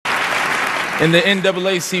And the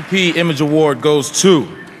NAACP Image Award goes to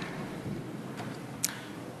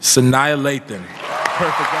Sanaa Lathan.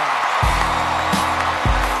 Perfect guy.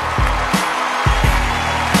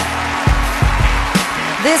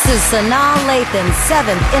 This is Sanaa Lathan's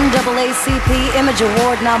 7th NAACP Image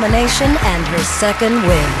Award nomination and her 2nd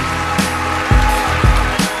win.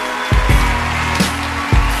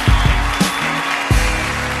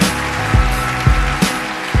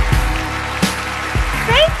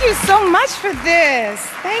 Thank you so much for this.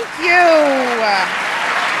 Thank you.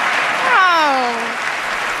 Oh,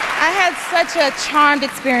 I had such a charmed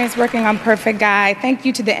experience working on Perfect Guy. Thank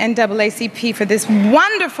you to the NAACP for this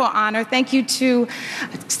wonderful honor. Thank you to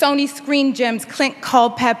Sony Screen Gems, Clint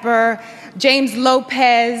Culpepper, James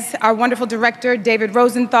Lopez, our wonderful director, David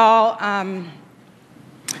Rosenthal,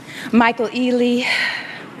 Michael Ealy,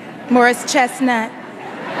 Morris Chestnut,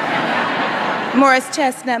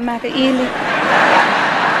 Michael Ealy.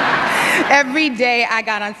 Every day I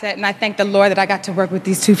got on set and I thank the Lord that I got to work with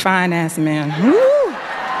these two fine-ass men. Woo!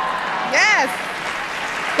 Yes.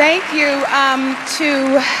 Thank you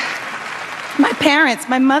to my parents.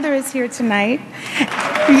 My mother is here tonight.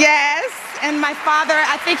 Yes. And my father,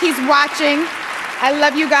 I think he's watching. I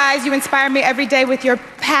love you guys. You inspire me every day with your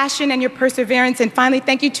passion and your perseverance. And finally,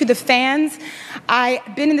 thank you to the fans.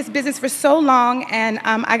 I've been in this business for so long, and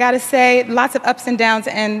I gotta say, lots of ups and downs.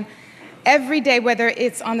 And every day, whether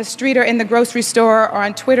it's on the street or in the grocery store or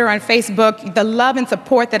on Twitter or on Facebook, the love and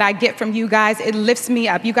support that I get from you guys, it lifts me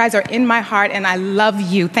up. You guys are in my heart, and I love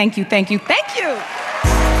you. Thank you, thank you, thank you.